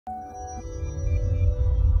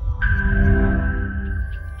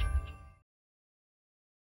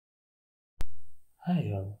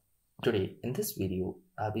Today, in this video,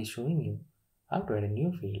 I'll be showing you how to add a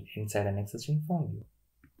new field inside an existing form view.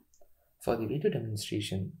 For the video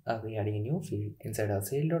demonstration, I'll be adding a new field inside our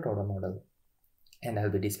sale.order model, and I'll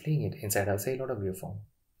be displaying it inside our sale order view form.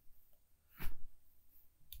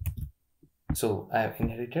 So I've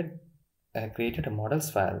created a models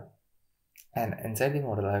file, and inside the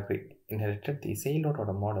model I've inherited the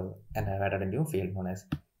sale.order model, and I've added a new field known as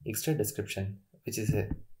extra description, which is a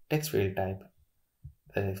text field type.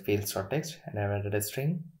 The fields.text, and I've added a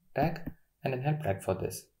string tag and an help tag for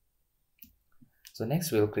this. So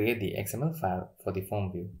next we'll create the XML file for the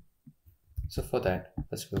form view. So for that,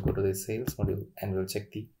 first we'll go to the sales module and we'll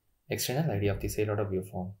check the external ID of the sale order view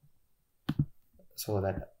form. So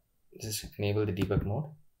that just enable the debug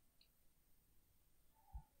mode.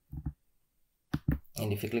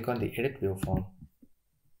 And if you click on the edit view form,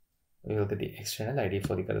 we will get the external ID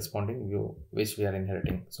for the corresponding view which we are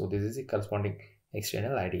inheriting. So this is the corresponding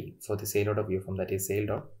external ID for the sale order view form, that is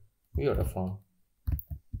sale.viewOrder form.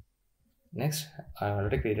 Next, I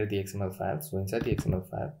already created the XML file. So inside the XML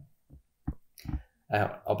file, I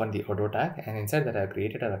have opened the Odoo tag, and inside that I have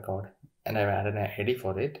created a record and I have added an ID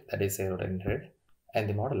for it, that is sale order inherit, and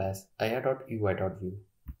the model as ir.ui.view.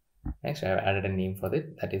 Next, I have added a name for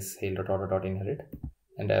it, that is sale.order.inherit,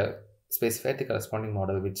 and I have specified the corresponding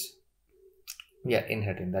model which we are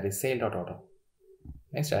inheriting, that is sale.order.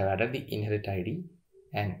 Next, I have added the inherit ID,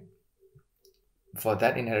 and for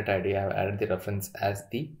that inherit ID, I have added the reference as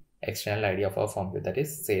the external ID of our form view, that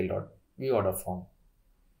is sale.viewOrder form.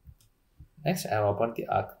 Next, I have opened the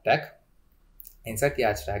arc tag. Inside the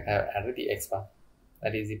arc tag, I have added the XPath,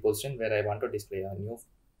 that is the position where I want to display a new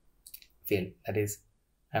field. That is,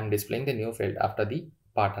 I am displaying the new field after the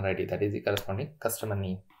partner ID, that is the corresponding customer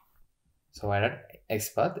name. So I added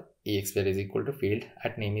XPath expath is equal to field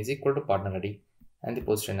at name is equal to partner ID, and the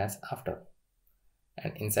position as after.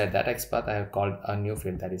 And inside that XPath, I have called a new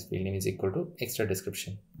field, that is field name is equal to extra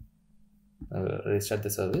description. Restart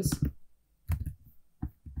the service.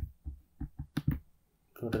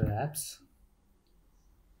 Go to the apps.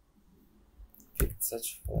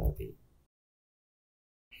 Search for the.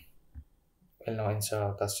 We'll now install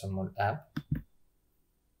our custom mode app.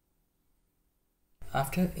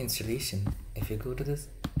 After installation, if you go to this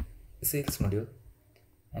sales module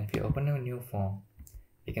and if you open a new form,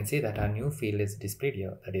 you can see that our new field is displayed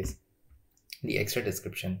here, that is the extra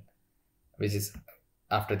description, which is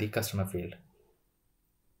after the customer field.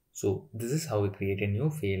 So this is how we create a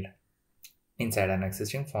new field inside an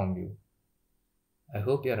existing form view. I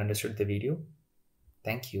hope you have understood the video.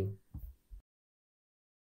 Thank you.